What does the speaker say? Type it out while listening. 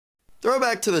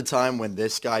Throwback to the time when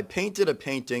this guy painted a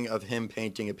painting of him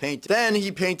painting a painting. Then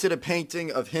he painted a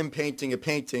painting of him painting a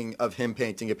painting of him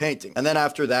painting a painting. And then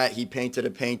after that, he painted a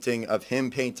painting of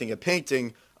him painting a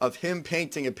painting of him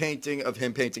painting a painting of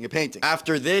him painting a painting.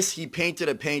 After this, he painted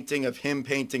a painting of him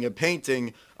painting a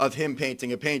painting of him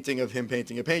painting a painting of him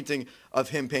painting a painting of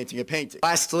him painting a painting.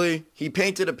 Lastly, he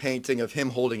painted a painting of him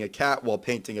holding a cat while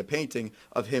painting a painting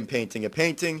of him painting a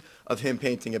painting of him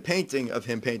painting a painting of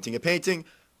him painting a painting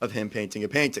of him painting a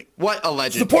painting. What a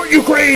legend. Support Ukraine!